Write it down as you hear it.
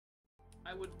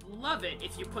I would love it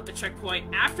if you put the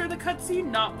checkpoint after the cutscene,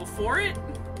 not before it.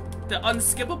 The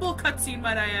unskippable cutscene,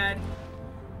 might I add.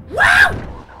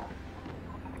 Wow!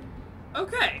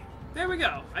 Okay, there we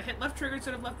go. I hit left trigger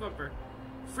instead of left bumper.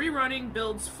 Free running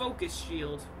builds focus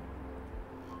shield.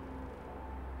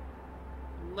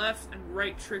 Left and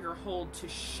right trigger hold to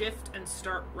shift and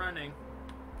start running.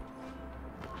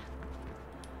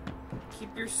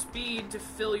 Keep your speed to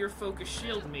fill your focus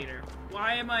shield meter.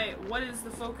 What is the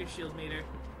focus shield meter?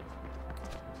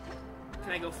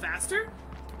 Can I go faster?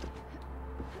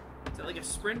 Is that like a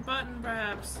sprint button,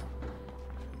 perhaps?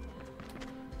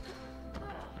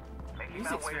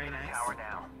 Music's very nice.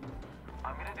 Now.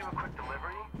 I'm gonna do a quick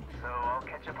delivery, so I'll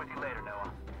catch up with you later,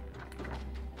 Noah.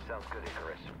 Sounds good,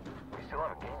 Icarus. We still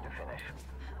have a game to finish.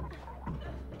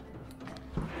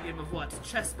 A game of what?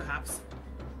 Chess, perhaps?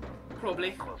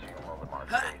 Probably. Closer to Waldemar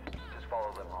Street. Just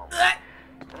follow them home.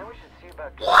 And then we should see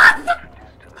about What? getting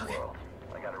introduced to the world.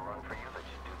 I got a run for you that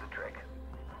should do the trick.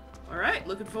 Alright,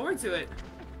 looking forward to it.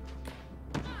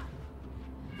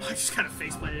 I just kind of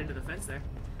face-planted into the fence there.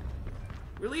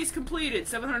 Release completed.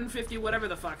 750 whatever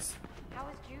the fucks. How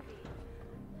is Juvie?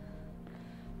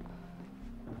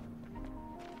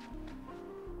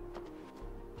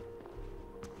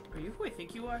 Are you who I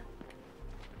think you are?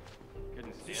 Couldn't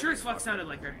You stand sure as this fuck fucker sounded for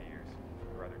like her. 3 years.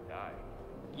 I'd rather die.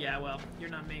 Yeah, well, you're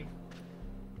not me.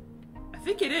 I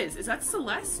think it is. Is that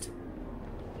Celeste?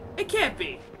 It can't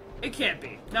be. It can't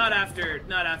be. Not after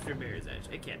Mirror's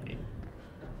Edge. It can't be.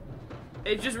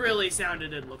 It just really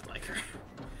sounded and looked like her.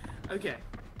 Okay.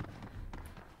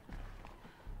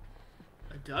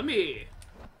 A dummy.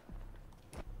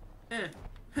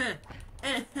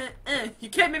 You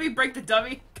can't make me break the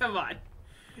dummy? Come on.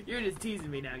 You're just teasing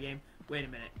me now, game. Wait a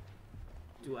minute.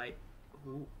 Do I...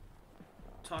 Ooh.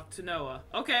 Talk to Noah.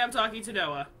 Okay, I'm talking to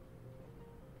Noah.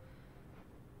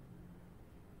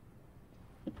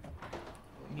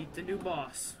 Meet the new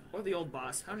boss. Or the old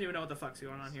boss. I don't even know what the fuck's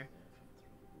going on here.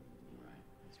 Right.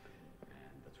 That's good.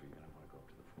 And that's where you're gonna want to go up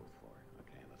to the 4th floor.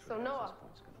 Okay, let's So Noah,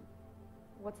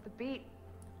 what's the beat?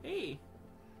 Hey.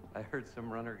 I heard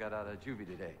some runner got out of juvie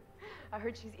today. I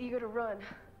heard she's eager to run.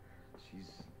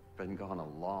 She's been gone a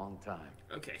long time.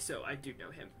 Okay, so I do know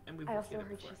him. And we've I worked also together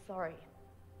heard before. she's sorry.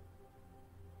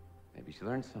 Maybe she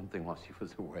learned something while she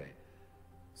was away.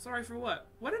 Sorry for what?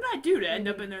 What did I do to end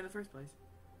up in there in the first place?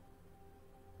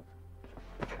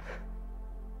 I'm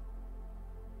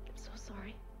so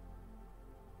sorry.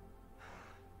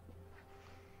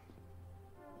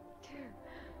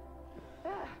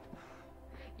 Ah,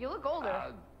 you look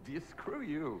older. Screw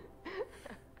you.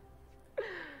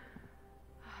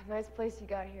 Nice place you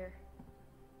got here.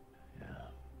 Yeah.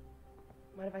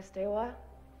 Mind if I stay a while?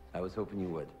 I was hoping you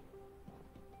would.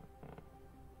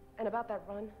 And about that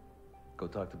run? Go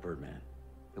talk to Birdman.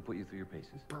 He'll put you through your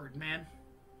paces. Birdman?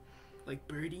 Like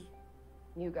Birdie?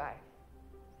 New guy.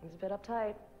 Seems a bit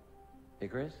uptight. Hey,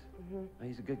 Chris? Mm-hmm. Oh,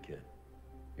 he's a good kid.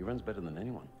 He runs better than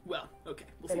anyone. Well, okay.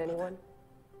 We'll Than see about anyone?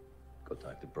 Go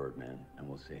talk to Birdman, and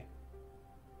we'll see.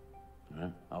 All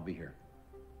right? I'll be here.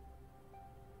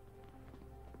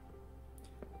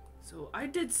 that. So I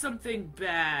did something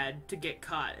bad to get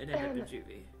caught and end up in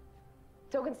juvie.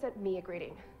 Dogen sent me a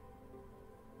greeting.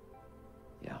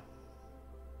 Yeah.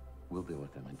 We'll deal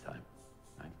with him in time.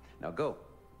 All right? Now go.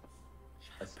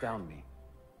 Astound me.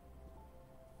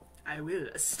 I will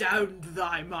astound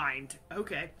thy mind.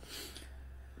 Okay.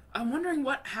 I'm wondering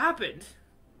what happened.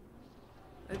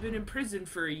 I've been in prison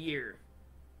for a year.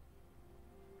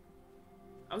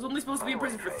 I was only supposed to be in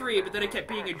prison for 3, but then I kept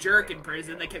being a jerk in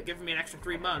prison. They kept giving me an extra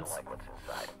 3 months. Like what's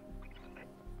inside.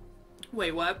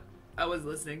 Wait, what? I was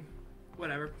listening.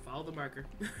 Whatever. Follow the marker.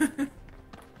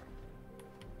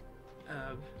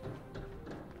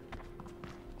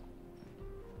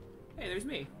 Hey, there's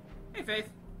me. Hey, Faith.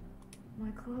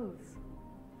 My clothes.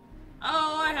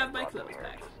 Oh, I have my Welcome clothes here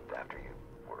back. just after you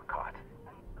were caught.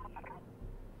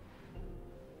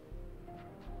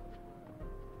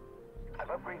 I've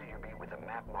upgraded your beat with a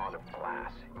map mod of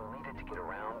glass. You'll need it to get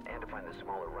around and to find the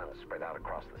smaller runs spread out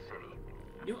across the city.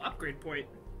 New upgrade point.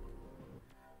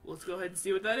 Well, let's go ahead and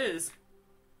see what that is.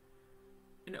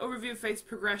 An overview of Faith's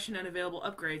progression and available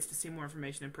upgrades. To see more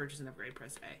information and purchase an upgrade,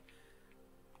 press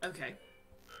A. Okay.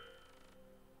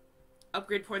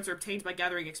 Upgrade points are obtained by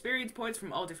gathering experience points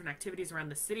from all different activities around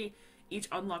the city. Each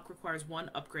unlock requires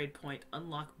 1 upgrade point.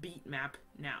 Unlock beat map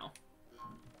now.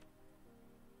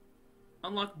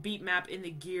 Unlock beat map in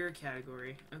the gear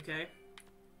category. Okay.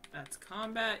 That's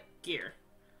combat gear.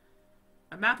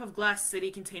 A map of Glass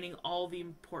City containing all the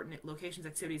important locations,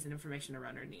 activities, and information a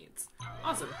runner needs.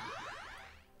 Awesome.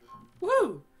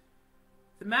 Woo!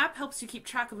 The map helps you keep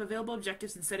track of available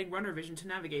objectives and setting runner vision to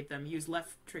navigate them. Use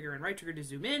left trigger and right trigger to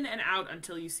zoom in and out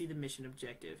until you see the mission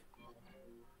objective.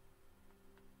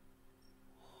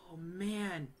 Oh,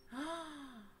 man.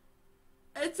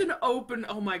 It's an open...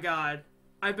 Oh, my God.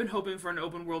 I've been hoping for an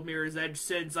open world Mirror's Edge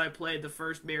since I played the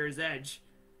first Mirror's Edge.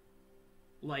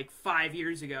 Like 5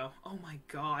 years ago. Oh, my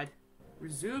God.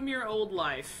 Resume your old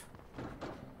life.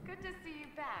 Good to see you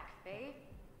back, Faith.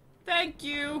 Thank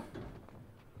you!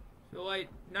 So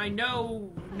I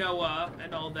know Noah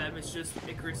and all them, it's just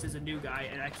Icarus is a new guy,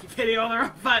 and I keep hitting all the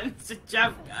wrong buttons to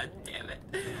Jeff. God damn it.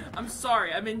 I'm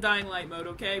sorry, I'm in Dying Light mode,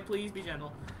 okay? Please be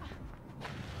gentle.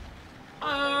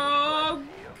 Oh,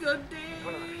 good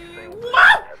day.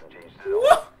 What?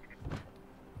 What?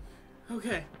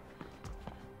 Okay.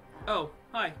 Oh,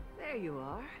 hi. There you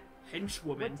are.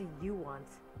 Henchwoman. What do you want?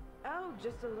 Oh,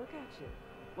 just to look at you.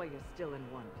 Well, you're still in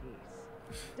one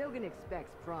piece. Dogan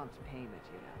expects prompt payment,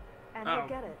 you know. And Oh. he'll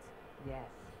get it. Yes.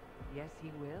 Yes,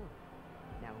 he will.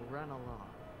 Now run along.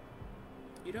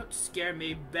 You don't scare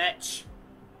me, bitch.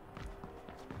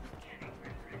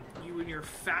 You and your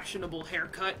fashionable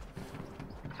haircut.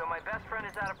 So my best friend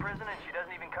is out of prison and she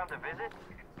doesn't even come to visit?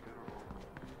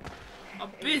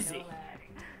 I'm busy.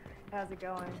 How's it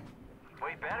going?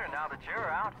 Way better now that you're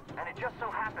out. And it just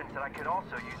so happens that I could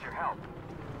also use your help.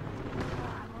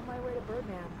 I'm on my way to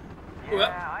Birdman. Yeah, What?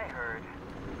 I heard.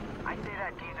 I say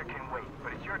that geezer can wait,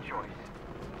 but it's your choice.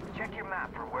 Check your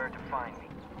map for where to find me.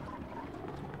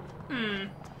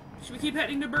 Should we keep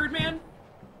heading to Birdman?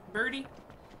 Birdie?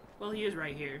 Well, he is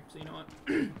right here, so you know what?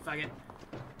 Fuck it.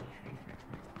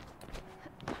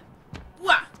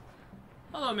 Wah!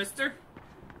 Hello, mister.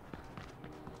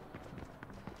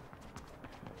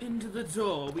 Into the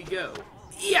door we go.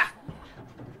 Yeah!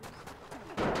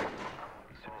 As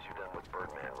soon as you're done with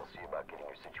Birdman, we'll see about getting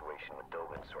your situation with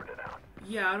Dogan sorted out.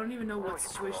 Yeah, I don't even know what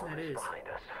situation that is. Behind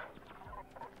us.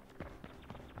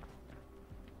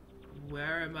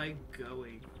 Where am I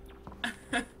going?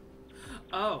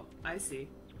 Oh, I see.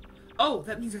 Oh,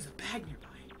 that means there's a bag nearby.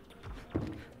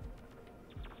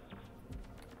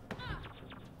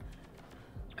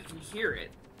 I can hear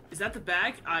it. Is that the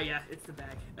bag? Ah, yeah, it's the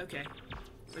bag. Okay.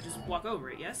 So just walk over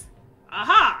it, yes?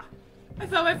 Aha! I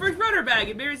found my first runner bag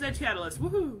in Mirror's Edge Catalyst.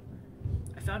 Woohoo!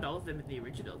 I found all of them in the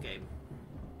original game.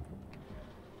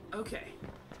 Okay.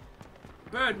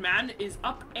 Birdman is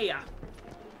up here.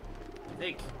 I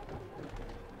think.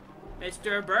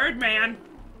 Mr. Birdman!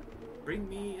 Bring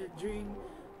me a drink.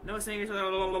 No singers. Yeah,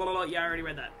 I already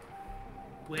read that.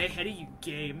 Way ahead of you,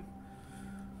 game.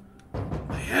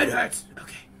 My head hurts.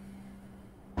 Okay.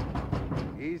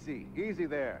 Easy, easy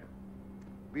there.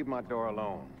 Leave my door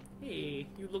alone. Hey,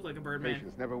 you look like a Birdman.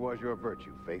 Patience never was your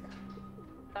virtue, Faith.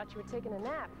 Thought you were taking a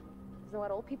nap. Isn't that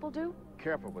what old people do?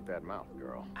 Careful with that mouth,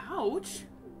 girl. Ouch.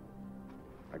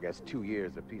 I guess 2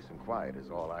 years of peace and quiet is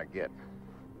all I get.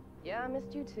 Yeah, I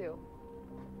missed you too.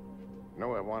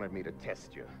 Noah wanted me to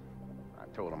test you. I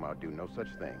told him I'd do no such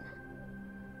thing.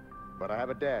 But I have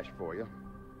a dash for you.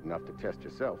 Enough to test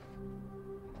yourself.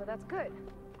 So that's good.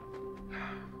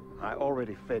 I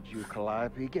already fed you,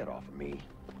 Calliope. Get off of me.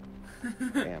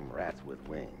 Damn rats with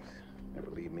wings.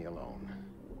 Never leave me alone.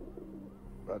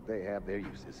 But they have their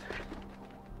uses.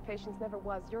 Patience never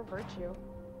was your virtue.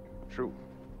 True.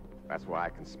 That's why I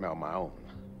can smell my own.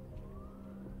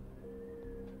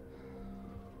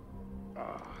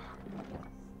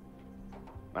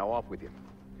 Now off with you.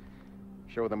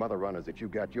 Show them other runners that you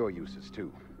got your uses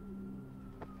too.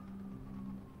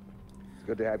 It's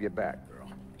good to have you back, girl.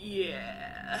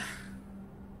 Yeah.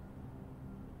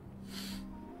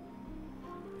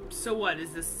 So what,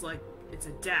 is this like, it's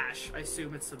a dash. I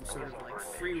assume it's some sort of like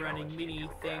free-running mini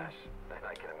thing. And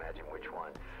I can imagine which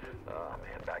one. Oh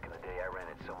man, back in the day I ran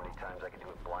it so many times I could do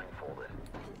it blindfolded.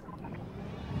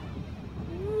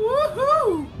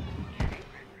 Woohoo!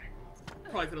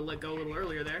 Probably could have let go a little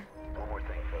earlier there. One more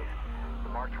thing, folks. The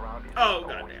marked route is Oh, always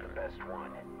goddamn. the best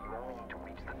one. You only need to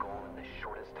reach the goal in the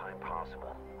shortest time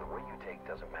possible. The way you take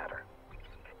doesn't matter.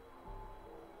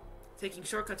 Taking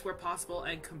shortcuts where possible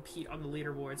and compete on the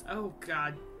leaderboards. Oh,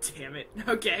 god damn it.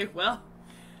 Okay, well.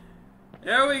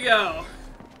 There we go.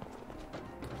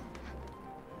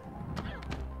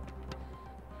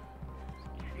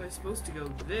 Am I supposed to go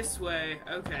this way?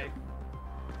 Okay.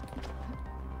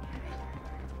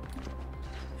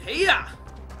 Hey-ya!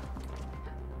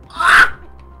 Ah!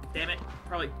 Damn it.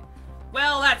 Probably.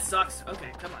 Well, that sucks.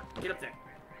 Okay, come on. Get up there.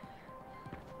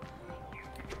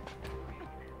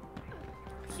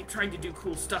 I keep trying to do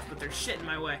cool stuff, but there's shit in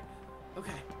my way.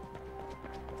 Okay.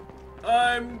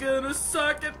 I'm gonna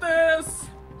suck at this!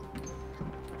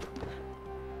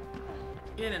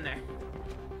 Get in there.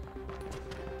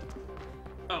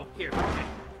 Oh, here. Okay.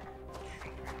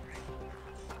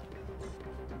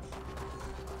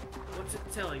 What's it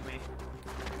telling me?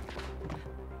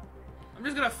 I'm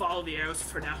just gonna follow the arrows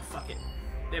for now. Fuck it.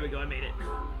 There we go, I made it.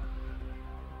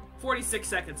 46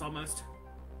 seconds almost.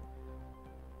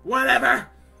 Whatever!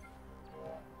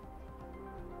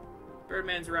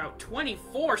 Birdman's route.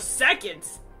 24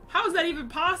 seconds? How is that even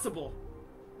possible?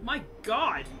 My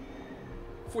god.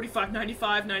 45,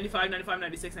 95, 95, 95,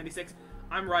 96, 96.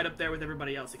 I'm right up there with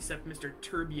everybody else except Mr.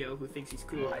 Turbio, who thinks he's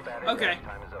cool. Okay.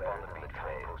 Time is up on the beat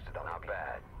today. Not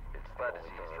bad. It's glad to see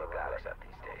you still got us up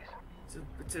these days.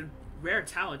 It's a rare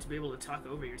talent to be able to talk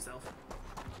over yourself.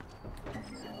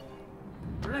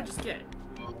 What did I just get?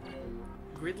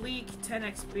 Grid Leak, 10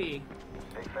 XP. Hey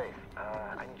Faith,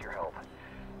 I need your help.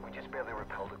 We just barely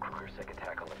repelled a Kruger-Sec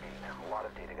attack on the beat. A lot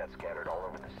of data got scattered all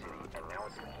over the city, and now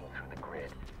it's leaking through the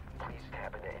grid. Please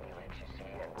tap into any links you see,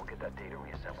 and we'll get that data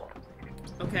reassembled.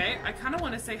 Okay, I kind of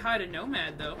want to say hi to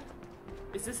Nomad, though.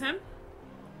 Is this him?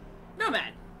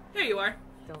 Nomad! Here you are.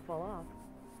 Don't fall off.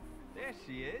 There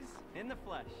she is, in the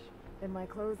flesh. In my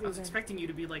clothes, I was even. expecting you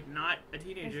to be, like, not a Thanks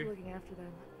teenager. for looking after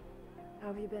them. How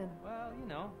have you been? Well, you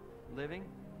know, living,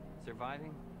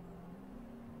 surviving.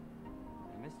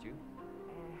 I missed you.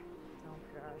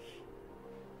 Don't crush.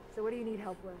 So what do you need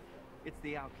help with? It's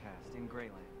the Outcast in Greylands.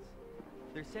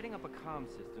 They're setting up a comm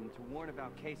system to warn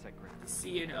about Kasek Grants.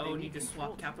 C and O They need to control swap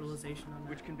chips, capitalization on that.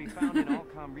 which can be found in all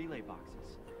comm relay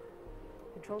boxes.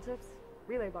 Control chips?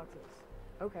 Relay boxes.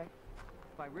 Okay.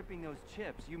 By ripping those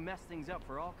chips, you mess things up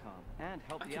for Allcom and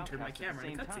help I the can Outcast turn my at the camera in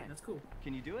same a cutscene, time. that's cool.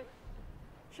 Can you do it?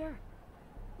 Sure.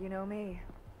 You know me.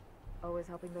 Always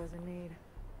helping those in need.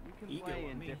 You can Ego play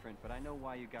on me. indifferent, but I know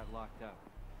why you got locked up.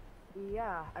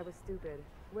 Yeah, I was stupid.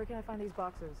 Where can I find these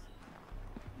boxes?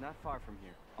 Not far from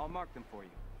here. I'll mark them for you.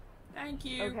 Thank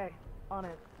you. Okay, on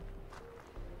it.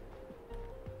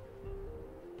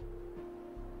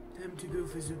 Time to go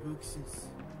for the boxes.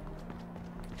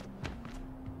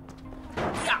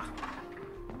 Yeah!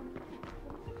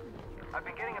 I've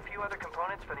been getting a few other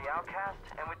components for the Outcast,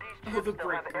 and with these Oh, chips, the they'll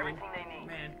great have green. everything they need.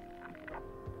 Man.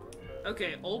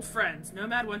 Okay, old friends.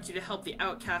 Nomad wants you to help the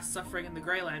outcasts suffering in the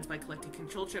Greylands by collecting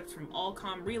control chips from all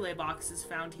comm relay boxes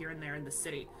found here and there in the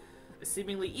city. A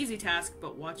seemingly easy task,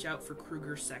 but watch out for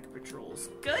Kruger-Sec patrols.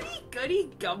 Goody,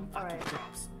 goody, gum fucking Alright.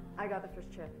 drops. I got the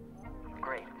first chip.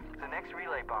 Great. The next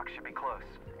relay box should be close.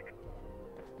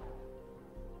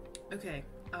 Okay,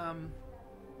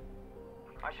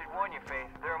 I should warn you, Faith,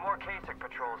 there are more Kasek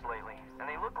patrols lately, and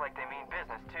they look like they mean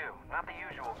business too, not the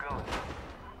usual goons.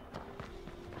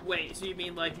 wait, so you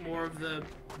mean like more of the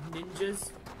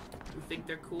ninjas who think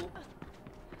they're cool?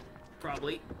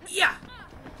 Probably. Yeah!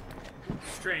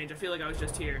 Strange, I feel like I was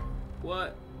just here.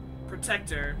 What?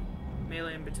 Protector.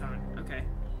 Melee and baton. Okay.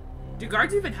 Do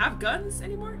guards even have guns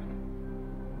anymore?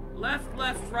 Left,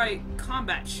 left, right,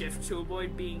 combat shift to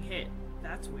avoid being hit.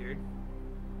 That's weird.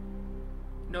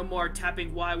 No more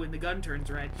tapping Y when the gun turns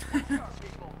red.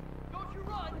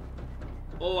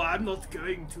 Oh, I'm not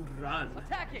going to run.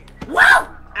 Attacking!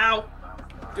 Wow! Ow!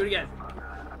 Do it again.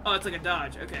 Oh, it's like a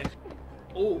dodge. Okay.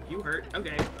 Oh, you hurt.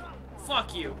 Okay.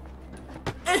 Fuck you.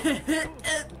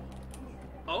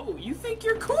 Oh, you think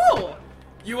you're cool?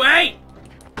 You ain't!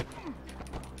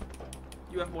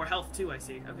 You have more health too, I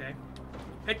see. Okay.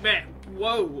 Hit me.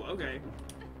 Whoa, okay.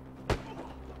 I'm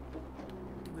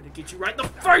gonna get you right in the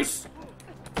face!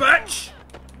 Bitch!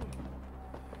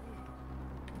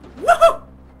 Woohoo!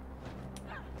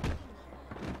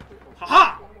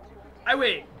 Haha! I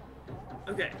win!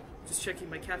 Okay. Just checking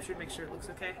my capture to make sure it looks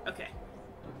okay. Okay.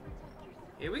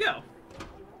 Here we go.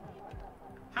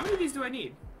 How many of these do I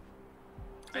need?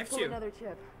 I have Pull 2. another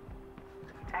chip.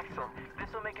 Excellent.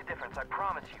 This will make a difference, I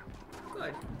promise you.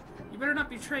 Good. You better not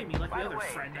betray me like By the the other way,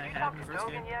 friend did I you had talk in to the first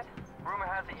game. Dogen yet? Rumor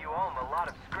has it you owe him a lot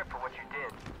of script for what you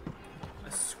did.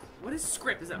 What is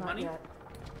script? Is that Not money? yet.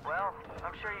 Well,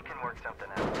 I'm sure you can work something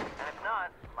out. And if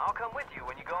not, I'll come with you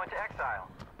when you go into exile.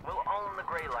 We'll own the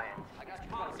Greylands. I got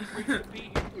policy for you to be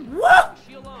here. What?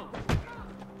 She alone.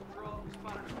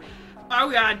 Oh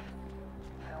god.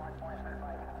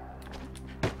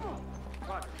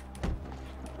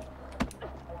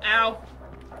 Ow.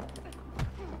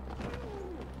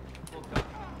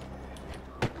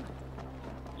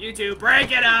 You two,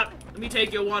 break it up! Let me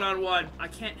take you one-on-one. I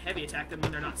can't heavy attack them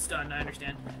when they're not stunned, I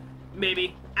understand.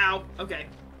 Maybe. Ow. Okay.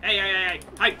 Hey, hey, hey, hey.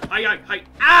 Hi, hi, hi, hi.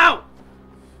 Ow!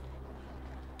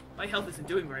 My health isn't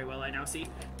doing very well, I now see.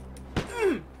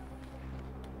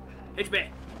 Hit me.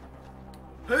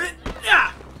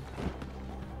 Yeah!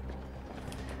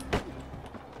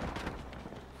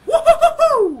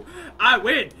 Woohoo! I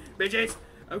win, bitches!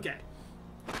 Okay.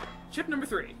 Chip number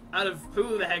 3. Out of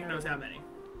who the heck knows how many.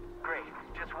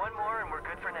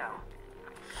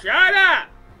 Shut up!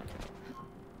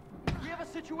 We have a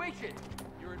situation.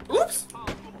 You're in Oops!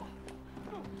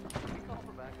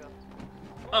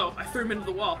 Oh, I threw him into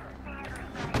the wall.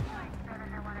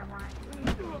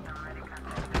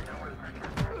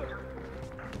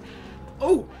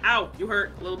 Oh, ow, you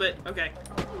hurt a little bit. Okay.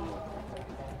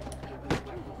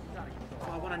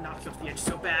 Oh, I want to knock you off the edge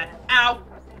so bad. Ow!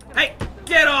 Hey,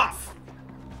 get off!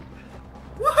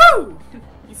 Woohoo!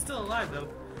 He's still alive though.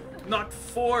 Not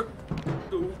for.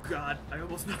 Oh god, I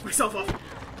almost knocked myself off.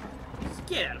 Just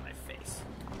get out of my face,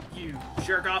 you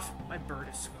jerk off. My bird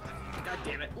is squatting. God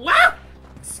damn it! Wow!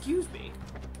 Excuse me.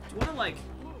 Do you want to like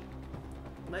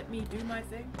let me do my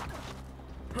thing?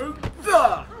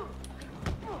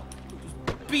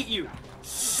 Just beat you,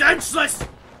 senseless.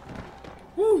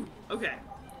 Woo. Okay.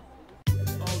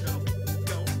 Oh no!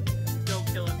 Don't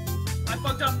kill him. I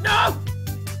fucked up. No!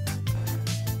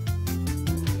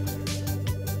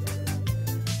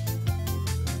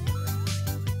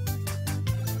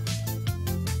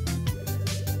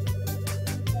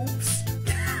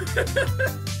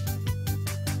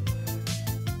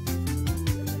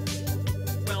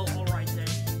 Well, alright then.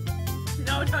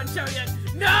 No, don't show yet.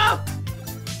 No!